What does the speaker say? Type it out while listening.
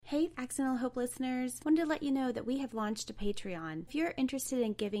Accidental Hope listeners, wanted to let you know that we have launched a Patreon. If you're interested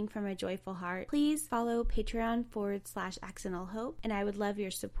in giving from a joyful heart, please follow Patreon/Accidental Hope, and I would love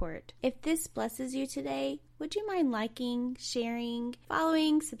your support. If this blesses you today, would you mind liking, sharing,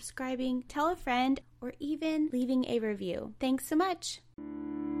 following, subscribing, tell a friend, or even leaving a review? Thanks so much.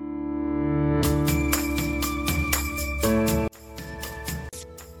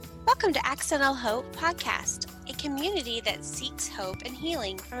 Welcome to Accidental Hope Podcast, a community that seeks hope and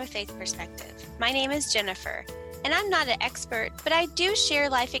healing from a faith perspective. My name is Jennifer, and I'm not an expert, but I do share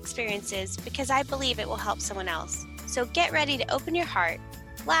life experiences because I believe it will help someone else. So get ready to open your heart,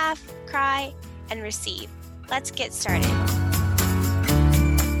 laugh, cry, and receive. Let's get started.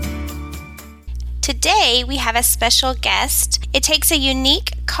 Today, we have a special guest. It takes a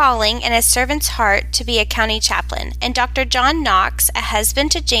unique calling and a servant's heart to be a county chaplain, and Dr. John Knox, a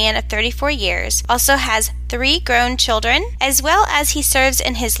husband to Jan of 34 years, also has 3 grown children, as well as he serves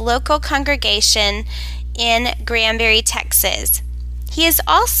in his local congregation in Granbury, Texas. He is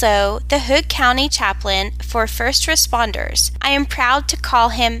also the Hood County Chaplain for First Responders. I am proud to call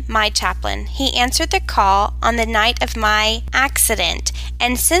him my chaplain. He answered the call on the night of my accident,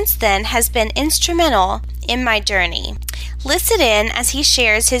 and since then has been instrumental in my journey. Listen in as he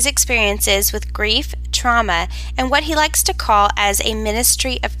shares his experiences with grief, trauma, and what he likes to call as a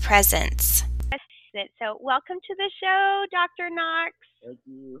ministry of presence. So welcome to the show, Dr. Knox. Thank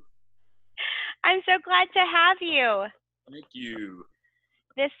you. I'm so glad to have you. Thank you.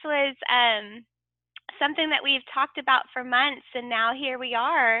 This was something that we've talked about for months, and now here we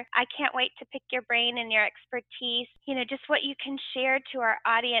are. I can't wait to pick your brain and your expertise, just what you can share to our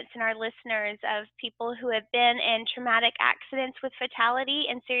audience and our listeners of people who have been in traumatic accidents with fatality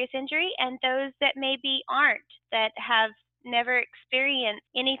and serious injury, and those that maybe aren't, that have never experienced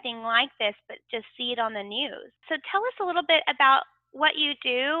anything like this, but just see it on the news. So tell us a little bit about what you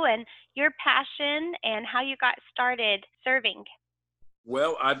do and your passion and how you got started serving.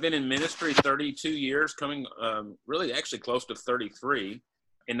 Well, I've been in ministry 32 years, coming really actually close to 33.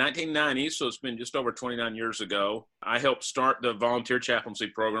 In 1990, so it's been just over 29 years ago, I helped start the volunteer chaplaincy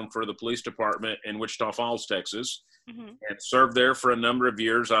program for the police department in Wichita Falls, Texas, and served there for a number of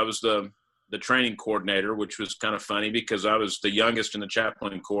years. I was the training coordinator, which was kind of funny because I was the youngest in the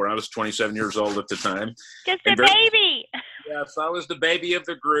chaplain corps. I was 27 years old at the time. Just a baby. Yes, I was the baby of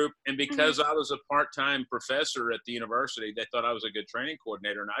the group, and because I was a part-time professor at the university, they thought I was a good training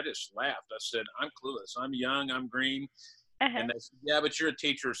coordinator, and I just laughed. I said, I'm clueless. I'm young. I'm green. And they said, yeah, but you're a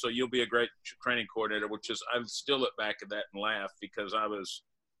teacher, so you'll be a great training coordinator, which is, I still look back at that and laugh because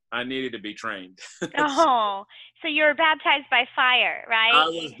I needed to be trained. Oh, so you were baptized by fire, right? I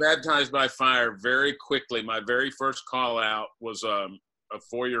was baptized by fire very quickly. My very first call out was a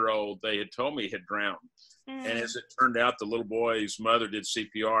 4-year-old they had told me had drowned. And as it turned out, the little boy's mother did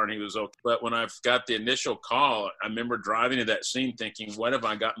CPR and he was okay. But when I got the initial call, I remember driving to that scene thinking, what have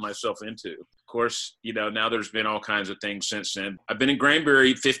I gotten myself into? Of course, now there's been all kinds of things since then. I've been in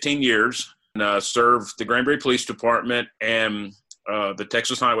Granbury 15 years and served the Granbury Police Department and the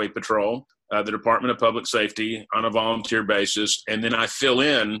Texas Highway Patrol, the Department of Public Safety on a volunteer basis. And then I fill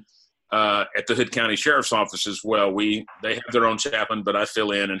in at the Hood County Sheriff's Office as well. They have their own chaplain, but I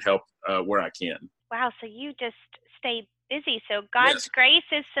fill in and help where I can. Wow, so you just stay busy. So God's grace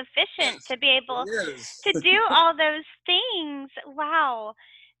is sufficient to be able to do all those things. Wow.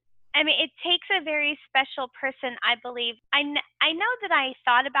 I mean, it takes a very special person, I believe. I know that I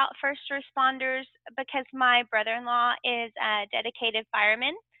thought about first responders because my brother-in-law is a dedicated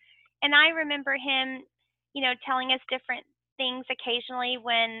fireman. And I remember him, telling us different things occasionally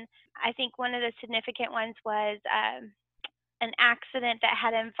when I think one of the significant ones was an accident that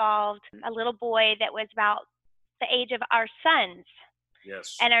had involved a little boy that was about the age of our sons.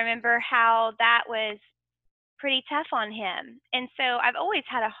 Yes. And I remember how that was pretty tough on him. And so I've always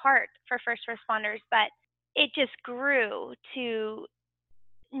had a heart for first responders, but it just grew to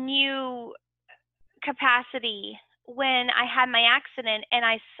new capacity when I had my accident and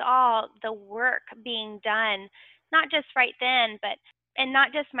I saw the work being done, not just right then, and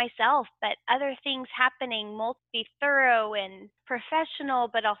not just myself, but other things happening, be thorough and professional,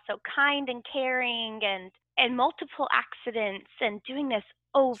 but also kind and caring, and multiple accidents, and doing this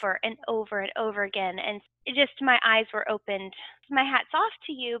over and over and over again. And my eyes were opened. My hat's off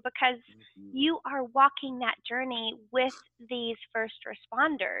to you because you are walking that journey with these first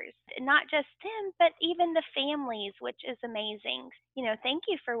responders, not just them, but even the families, which is amazing. Thank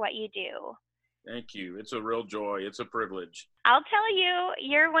you for what you do. Thank you. It's a real joy. It's a privilege. I'll tell you,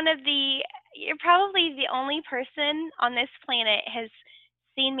 you're probably the only person on this planet has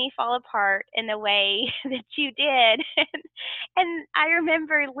seen me fall apart in the way that you did. And I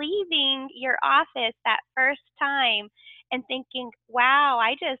remember leaving your office that first time and thinking, wow,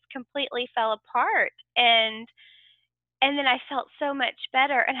 I just completely fell apart. And then I felt so much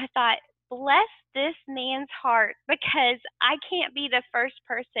better. And I thought, bless this man's heart, because I can't be the first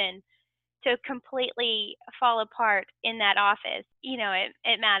person to completely fall apart in that office.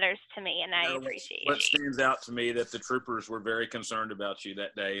 It matters to me, and I appreciate What it. stands out to me that the troopers were very concerned about you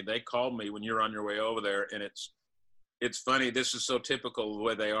that day. They called me when you were on your way over there, and it's funny. This is so typical of the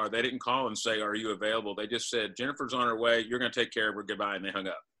way they are. They didn't call and say, "Are you available?" They just said, "Jennifer's on her way. You're going to take care of her. Goodbye," and they hung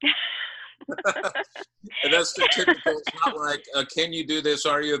up. And that's the typical. It's not like, "Can you do this?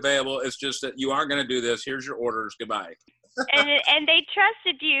 Are you available?" It's just that you are going to do this. Here's your orders. Goodbye. And they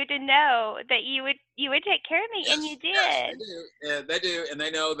trusted you to know that you would take care of me, Yes, and you did. Yes, they do, and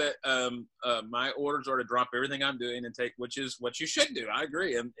they know that my orders are to drop everything I'm doing and take, which is what you should do. I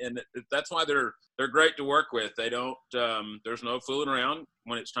agree, and that's why they're great to work with. They don't. There's no fooling around.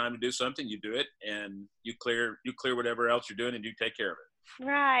 When it's time to do something, you do it, and you clear whatever else you're doing, and you take care of it.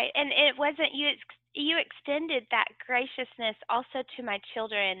 Right, and it wasn't you. You extended that graciousness also to my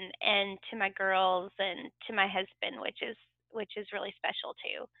children and to my girls and to my husband, which is really special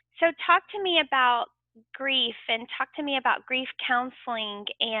too. So talk to me about grief, and talk to me about grief counseling,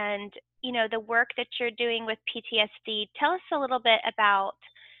 and the work that you're doing with PTSD. Tell us a little bit about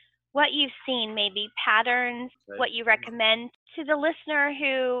what you've seen, maybe patterns, Okay. what you recommend to the listener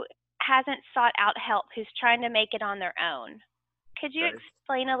who hasn't sought out help, who's trying to make it on their own. Could you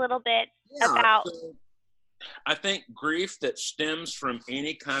explain a little bit about? So I think grief that stems from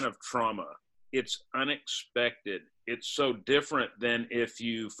any kind of trauma, it's unexpected. It's so different than if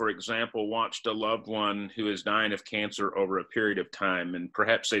you, for example, watched a loved one who is dying of cancer over a period of time, and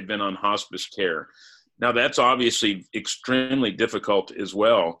perhaps they've been on hospice care. Now, that's obviously extremely difficult as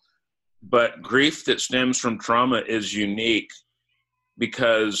well. But grief that stems from trauma is unique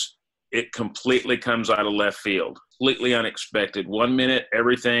because it completely comes out of left field, completely unexpected. 1 minute,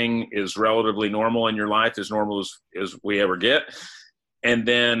 everything is relatively normal in your life, as normal as we ever get. And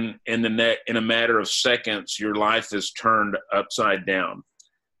then in a matter of seconds, your life is turned upside down.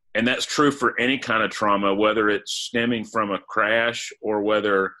 And that's true for any kind of trauma, whether it's stemming from a crash or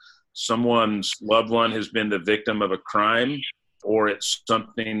whether someone's loved one has been the victim of a crime, or it's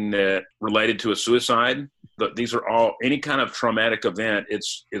something that related to a suicide. But these are all, any kind of traumatic event,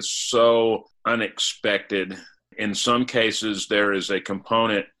 it's so unexpected. In some cases, there is a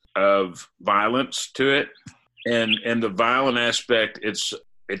component of violence to it. And the violent aspect, it's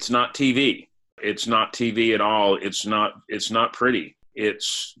not TV. It's not TV at all. It's not pretty.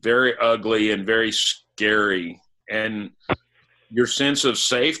 It's very ugly and very scary. And your sense of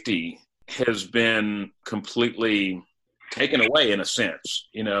safety has been completely taken away in a sense.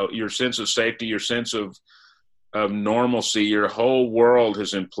 Your sense of safety, your sense of normalcy, your whole world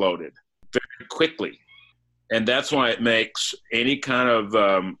has imploded very quickly. And that's why it makes any kind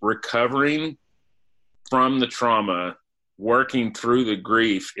of recovering from the trauma, working through the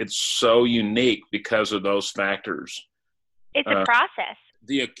grief, it's so unique because of those factors. It's a process.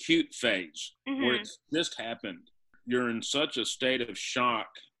 The acute phase, where it's just happened, you're in such a state of shock,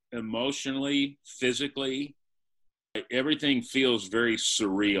 emotionally, physically. Everything feels very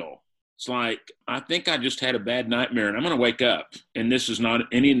surreal. It's like, I think I just had a bad nightmare and I'm going to wake up and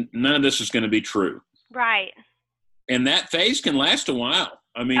none of this is going to be true. Right. And that phase can last a while.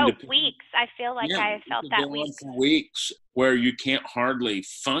 I mean, weeks. I feel like I felt that week. For weeks where you can't hardly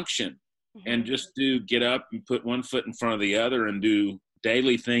function and just get up and put one foot in front of the other and do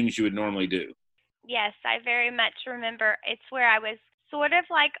daily things you would normally do. Yes, I very much remember. It's where I was sort of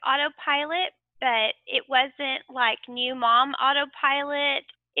like autopilot, but it wasn't like new mom autopilot.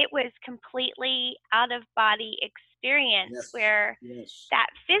 It was completely out of body experience where that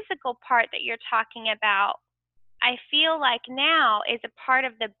physical part that you're talking about, I feel like now is a part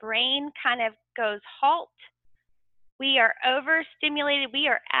of the brain kind of goes halt. We are overstimulated. We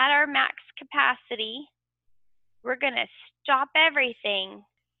are at our max capacity. We're going to stop everything,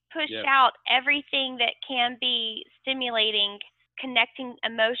 push out everything that can be stimulating, connecting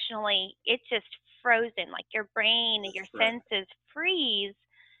emotionally. It's just frozen, like your brain, your senses freeze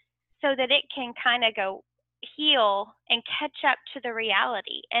so that it can kind of go heal and catch up to the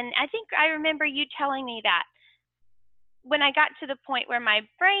reality. And I think I remember you telling me that when I got to the point where my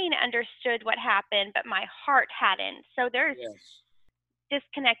brain understood what happened, but my heart hadn't. So there's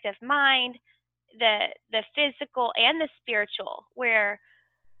disconnect of mind, the physical and the spiritual, where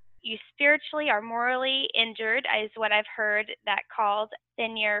you spiritually are morally injured, is what I've heard that called.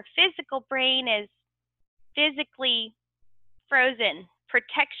 Then your physical brain is physically frozen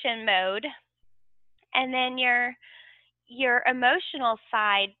protection mode, and then your emotional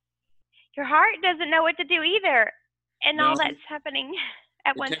side, your heart doesn't know what to do either, and all No, that's happening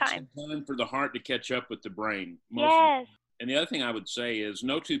at it one takes time. some time for the heart to catch up with the brain. Yes. And the other thing I would say is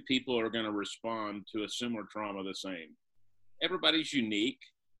no two people are going to respond to a similar trauma the same. Everybody's unique.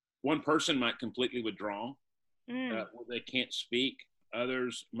 One person might completely withdraw, where they can't speak.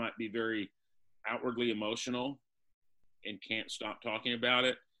 Others might be very outwardly emotional and can't stop talking about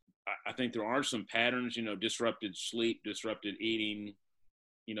it. I think there are some patterns, disrupted sleep, disrupted eating,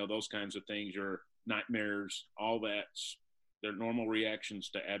 those kinds of things, your nightmares, all that's their normal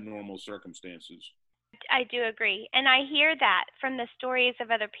reactions to abnormal circumstances. I do agree. And I hear that from the stories of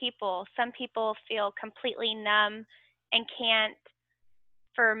other people. Some people feel completely numb and can't,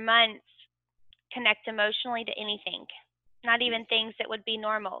 for months, connect emotionally to anything, not even things that would be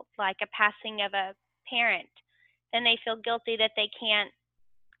normal, like a passing of a parent. Then they feel guilty that they can't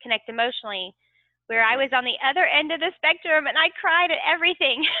connect emotionally. Where I was on the other end of the spectrum and I cried at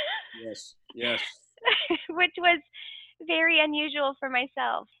everything. Yes, yes. Which was very unusual for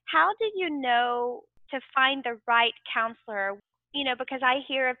myself. How did you know to find the right counselor? Because I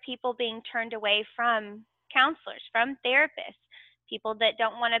hear of people being turned away from counselors, from therapists, people that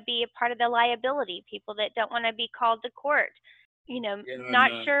don't want to be a part of the liability, people that don't want to be called to court,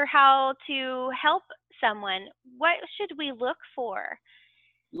 not sure how to help someone. What should we look for?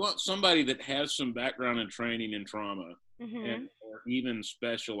 You want somebody that has some background and training in trauma, or even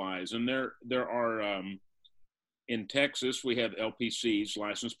specialize. And there are, in Texas, we have LPCs,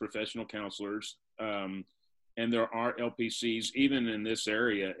 licensed professional counselors, and there are LPCs even in this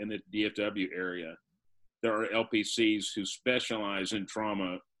area, in the DFW area. There are LPCs who specialize in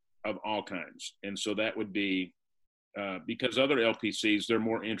trauma of all kinds. And so that would be, because other LPCs, they're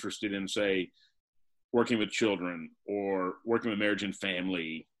more interested in, say, working with children or working with marriage and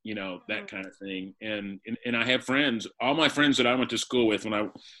family, that kind of thing. And I have friends, all my friends that I went to school with,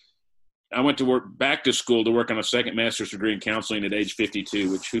 when I went to work back to school to work on a second master's degree in counseling at age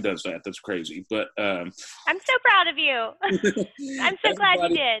 52, which who does that? That's crazy. But I'm so proud of you. I'm so glad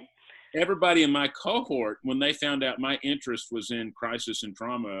you did. Everybody in my cohort, when they found out my interest was in crisis and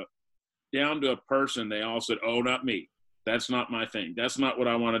trauma, down to a person, they all said, "Oh, not me. That's not my thing. That's not what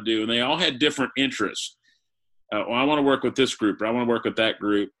I want to do." And they all had different interests. Well, I want to work with this group, or I want to work with that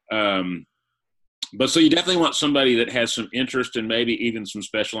group. But so you definitely want somebody that has some interest and maybe even some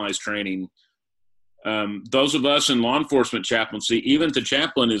specialized training. Those of us in law enforcement chaplaincy, even the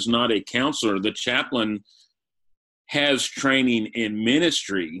chaplain is not a counselor. The chaplain has training in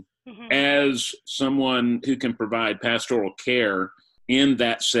ministry as someone who can provide pastoral care in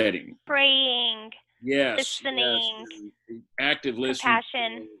that setting. Praying. Yes. Listening. Yes, active listening.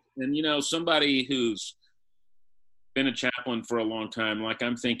 Compassion. And, somebody who's been a chaplain for a long time, like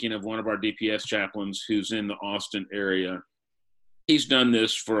I'm thinking of one of our DPS chaplains who's in the Austin area. He's done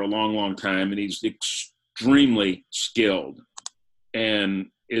this for a long, long time, and he's extremely skilled and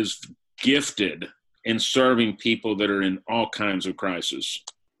is gifted in serving people that are in all kinds of crisis.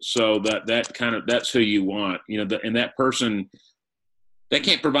 So that's who you want, and that person, they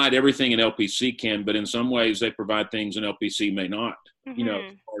can't provide everything an LPC can, but in some ways they provide things an LPC may not, as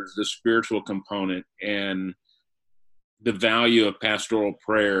far as the spiritual component and the value of pastoral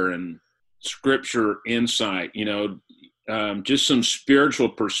prayer and scripture insight, just some spiritual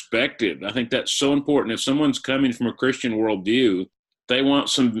perspective. I think that's so important. If someone's coming from a Christian worldview, they want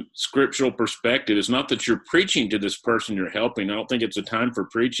some scriptural perspective. It's not that you're preaching to this person you're helping. I don't think it's a time for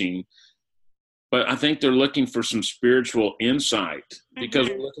preaching, but I think they're looking for some spiritual insight, because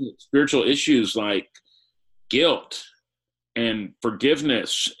we're looking at spiritual issues like guilt and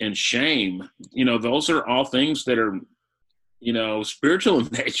forgiveness and shame. Those are all things that are, spiritual in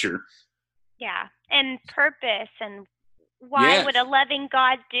nature. Yeah. And purpose, and why would a loving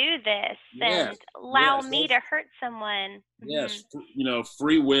God do this and allow me to hurt someone? Yes.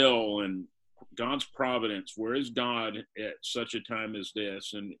 Free will and God's providence. Where is God at such a time as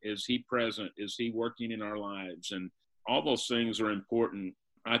this? And is he present? Is he working in our lives? And all those things are important.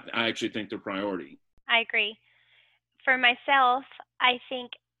 I actually think they're priority. I agree. For myself, I think,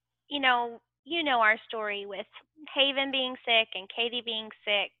 our story with Haven being sick and Katie being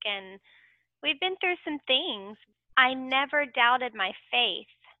sick, and we've been through some things. I never doubted my faith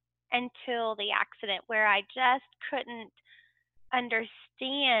until the accident, where I just couldn't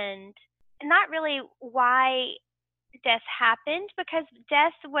understand, not really why death happened, because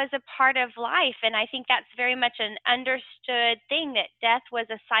death was a part of life. And I think that's very much an understood thing, that death was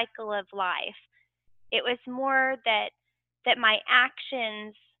a cycle of life. It was more that my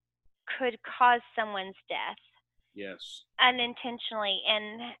actions could cause someone's death. Yes. unintentionally,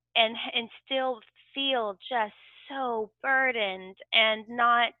 and still feel just so burdened and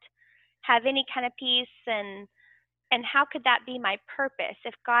not have any kind of peace. And how could that be my purpose?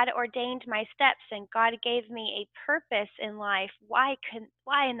 If God ordained my steps and God gave me a purpose in life, why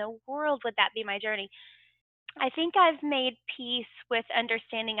in the world would that be my journey? I think I've made peace with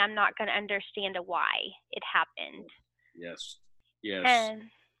understanding I'm not going to understand a why it happened. Yes. Yes.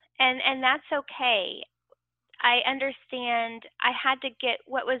 And that's okay. I understand. I had to get,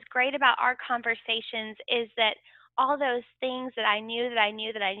 what was great about our conversations is that all those things that I knew that I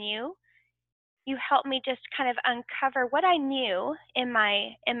knew that I knew, you helped me just kind of uncover what I knew in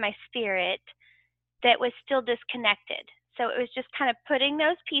my spirit that was still disconnected. So it was just kind of putting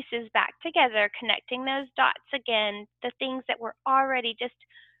those pieces back together, connecting those dots again, the things that were already just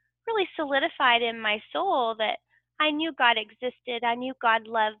really solidified in my soul, that I knew God existed, I knew God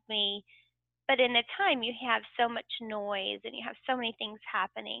loved me. But in a time you have so much noise and you have so many things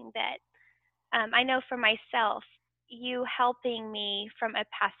happening that I know for myself, you helping me from a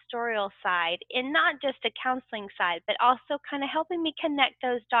pastoral side and not just a counseling side, but also kind of helping me connect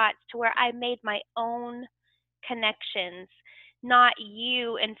those dots to where I made my own connections, not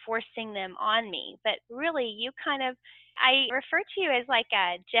you enforcing them on me, but really you kind of, I refer to you as like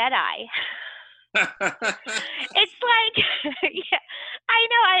a Jedi. It's like, yeah, I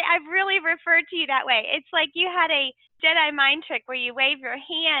know, I've really referred to you that way. It's like you had a Jedi mind trick where you wave your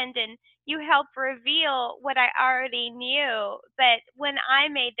hand and you help reveal what I already knew. But when I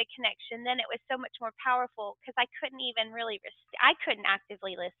made the connection, then it was so much more powerful because I couldn't even really, I couldn't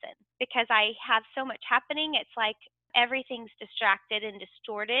actively listen because I have so much happening. It's like everything's distracted and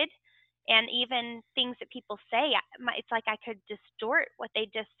distorted. And even things that people say, it's like I could distort what they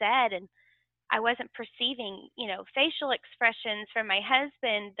just said. And I wasn't perceiving, facial expressions from my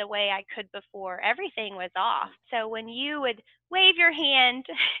husband the way I could before. Everything was off. So when you would wave your hand,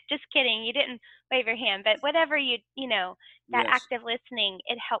 just kidding, you didn't wave your hand, but whatever that Yes. active listening,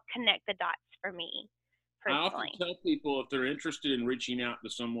 it helped connect the dots for me I often personally. tell people if they're interested in reaching out to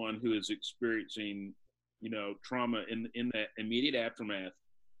someone who is experiencing, trauma in that immediate aftermath,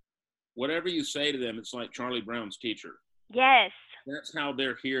 whatever you say to them, it's like Charlie Brown's teacher. Yes. That's how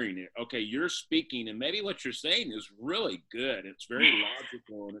they're hearing it. Okay, you're speaking, and maybe what you're saying is really good. It's very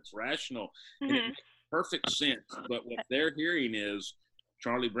logical and it's rational, and it Mm-hmm. makes perfect sense. But what they're hearing is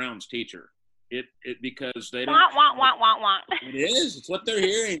Charlie Brown's teacher. It because they don't. Want, want, want, want, want. It is. It's what they're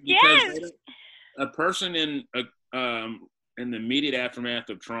hearing because Yes. they don't, a person in the immediate aftermath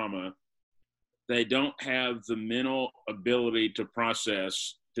of trauma, they don't have the mental ability to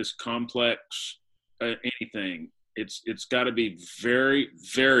process this complex anything. It's got to be very,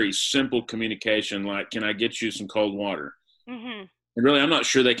 very simple communication. Like, can I get you some cold water? Mm-hmm. And really, I'm not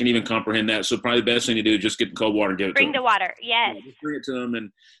sure they can even comprehend that. So probably the best thing to do is just get the cold water and give it to them. Bring the water. Yes. Yeah, just bring it to them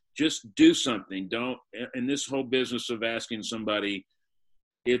and just do something. Don't, in this whole business of asking somebody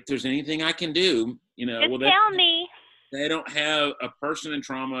if there's anything I can do, Just tell me. they don't have a person in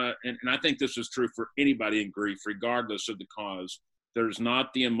trauma. And I think this is true for anybody in grief, regardless of the cause. There's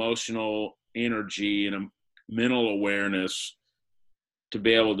not the emotional energy and a mental awareness to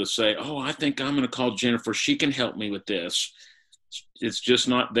be able to say, oh, I think I'm going to call Jennifer. She can help me with this. It's just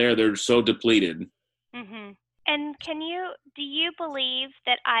not there. They're so depleted. Mm-hmm. And do you believe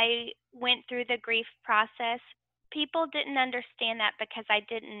that I went through the grief process? People didn't understand that because I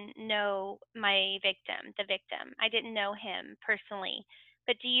didn't know the victim. I didn't know him personally.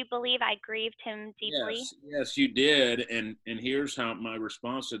 But do you believe I grieved him deeply? Yes, you did. And here's how my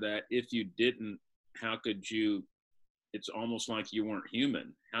response to that. If you didn't, how could you? It's almost like you weren't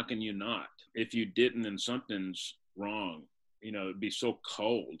human. How can you not? If you didn't, then something's wrong. It'd be so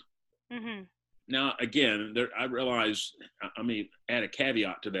cold. Mm-hmm. Now, again, I realize, add a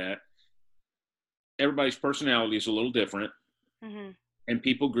caveat to that. Everybody's personality is a little different, Mm-hmm. and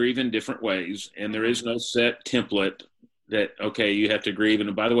people grieve in different ways, and Mm-hmm. there is no set template that, okay, you have to grieve,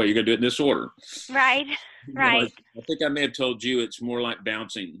 and by the way, you're going to do it in this order. Right, right. I think I may have told you it's more like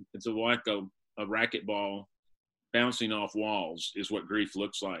bouncing. It's like a racquetball bouncing off walls is what grief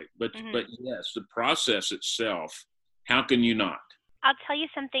looks like. But yes, the process itself, how can you not? I'll tell you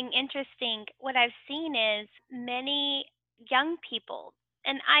something interesting. What I've seen is many young people,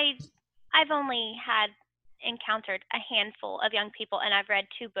 and I've only encountered a handful of young people, and I've read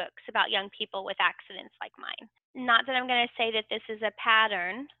 2 books about young people with accidents like mine. Not that I'm going to say that this is a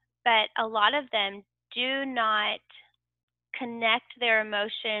pattern, but a lot of them do not connect their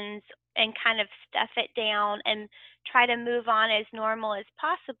emotions and kind of stuff it down and try to move on as normal as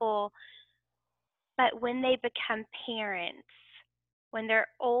possible. But when they become parents, when they're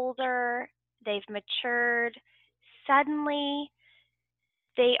older, they've matured, suddenly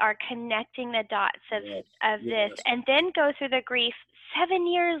they are connecting the dots of this, and then go through the grief 7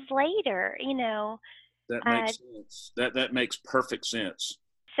 years later, That makes sense. That makes perfect sense.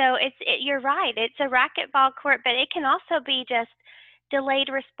 So you're right. It's a racquetball court, but it can also be just delayed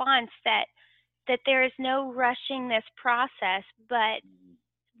response, that there is no rushing this process, but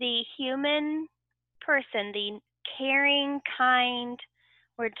the human person, the caring, kind,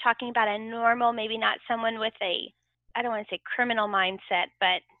 we're talking about a normal, maybe not someone with I don't want to say criminal mindset,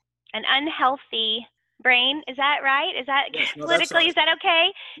 but an unhealthy brain. Is that right? Is that politically, is that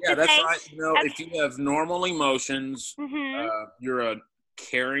okay? Yeah, that's right. If you have normal emotions, you're a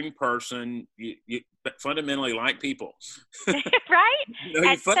caring person, you fundamentally like people. Right?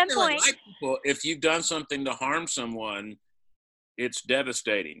 You fundamentally like people. If you've done something to harm someone, it's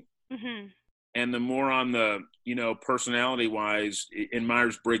devastating. Mm-hmm. And the more on the, personality-wise, in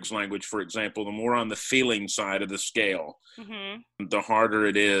Myers-Briggs language, for example, the more on the feeling side of the scale, the harder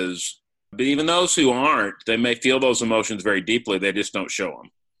it is. But even those who aren't, they may feel those emotions very deeply. They just don't show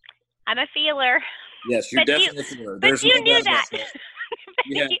them. I'm a feeler. Yes, you're definitely a feeler. But you knew that.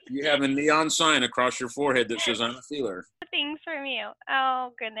 You have a neon sign across your forehead that says, I'm a feeler. Things from you.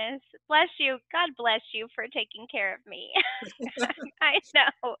 Oh, goodness. Bless you. God bless you for taking care of me. I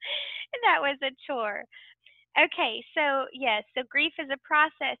know. That was a chore. Okay, so yes, so grief is a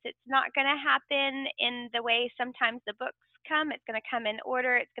process. It's not going to happen in the way sometimes the books come. It's going to come in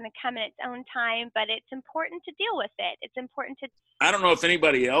order. It's going to come in its own time, but it's important to deal with it. It's important to... I don't know if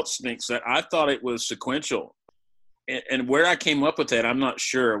anybody else thinks that. I thought it was sequential. And where I came up with that, I'm not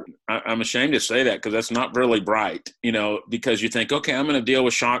sure. I'm ashamed to say that because that's not really bright, because you think, okay, I'm going to deal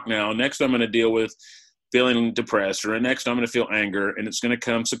with shock now. Next, I'm going to deal with feeling depressed, or next I'm going to feel anger, and it's going to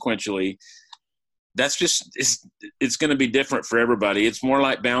come sequentially. That's just, it's going to be different for everybody. It's more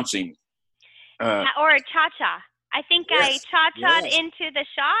like bouncing. Or a cha-cha. I think I cha-cha'd into the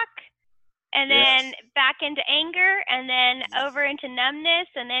shock, and then back into anger, and then over into numbness,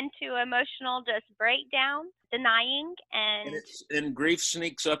 and then to emotional just breakdown, denying. And grief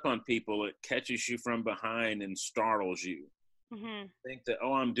sneaks up on people. It catches you from behind and startles you. Mm-hmm. Think that,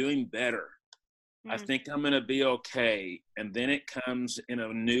 I'm doing better. I think I'm going to be okay. And then it comes in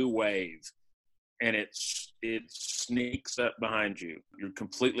a new wave, and it sneaks up behind you. You're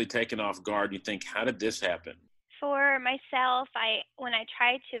completely taken off guard. You think, how did this happen? For myself, when I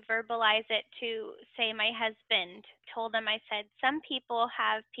tried to verbalize it to, say, my husband, told him, I said, some people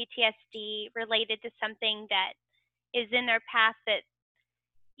have PTSD related to something that is in their past that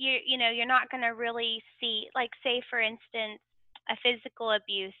you're not going to really see, like, say, for instance, a physical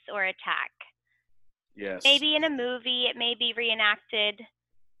abuse or attack. Yes. Maybe in a movie it may be reenacted,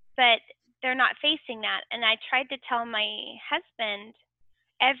 but they're not facing that. And I tried to tell my husband,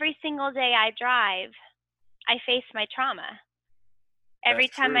 every single day I drive, I face my trauma. Every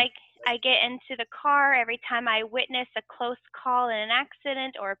time I get into the car, every time I witness a close call in an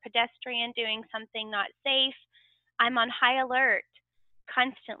accident or a pedestrian doing something not safe, I'm on high alert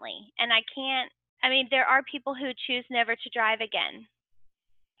constantly. And there are people who choose never to drive again.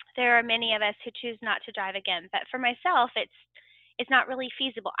 There are many of us who choose not to drive again. But for myself, it's not really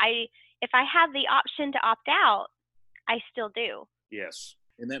feasible. If I have the option to opt out, I still do. Yes.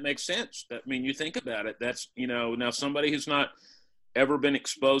 And that makes sense. You think about it. That's, now somebody who's not ever been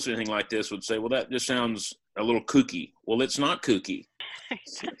exposed to anything like this would say, well, that just sounds a little kooky. Well, it's not kooky.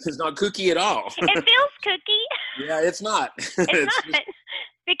 It's not kooky at all. It feels kooky. Yeah, it's not. It's not.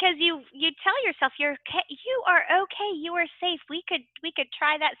 Because you tell yourself you are okay, you are safe. We could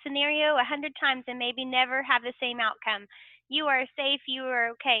try that scenario 100 times and maybe never have the same outcome. You are safe, you are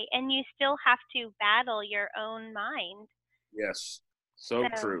okay, and you still have to battle your own mind. Yes, so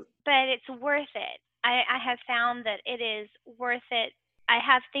true. But it's worth it. I have found that it is worth it. I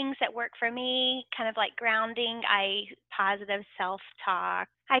have things that work for me, kind of like grounding, positive self-talk.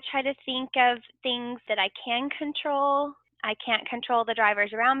 I try to think of things that I can control. I can't control the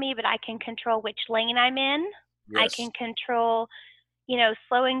drivers around me, but I can control which lane I'm in. Yes. I can control,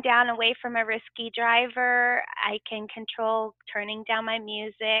 slowing down away from a risky driver. I can control turning down my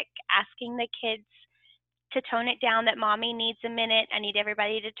music, asking the kids to tone it down, that mommy needs a minute. I need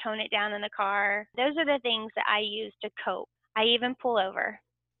everybody to tone it down in the car. Those are the things that I use to cope. I even pull over.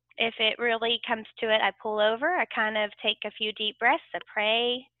 If it really comes to it, I pull over. I kind of take a few deep breaths, I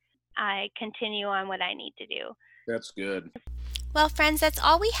pray. I continue on what I need to do. That's good. Well, friends, that's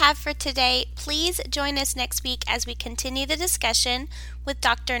all we have for today. Please join us next week as we continue the discussion with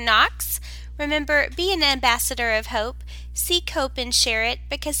Dr. Knox. Remember, be an ambassador of hope. Seek hope and share it,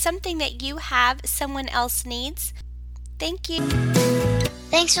 because something that you have, someone else needs. Thank you.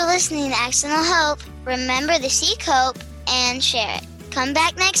 Thanks for listening to Accidental Hope. Remember to seek hope and share it. Come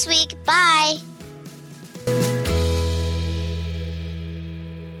back next week. Bye.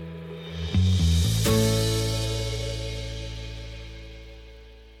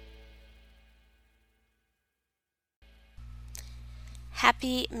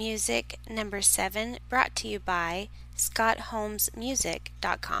 Happy Music number 7, brought to you by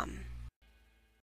ScottHolmesMusic.com.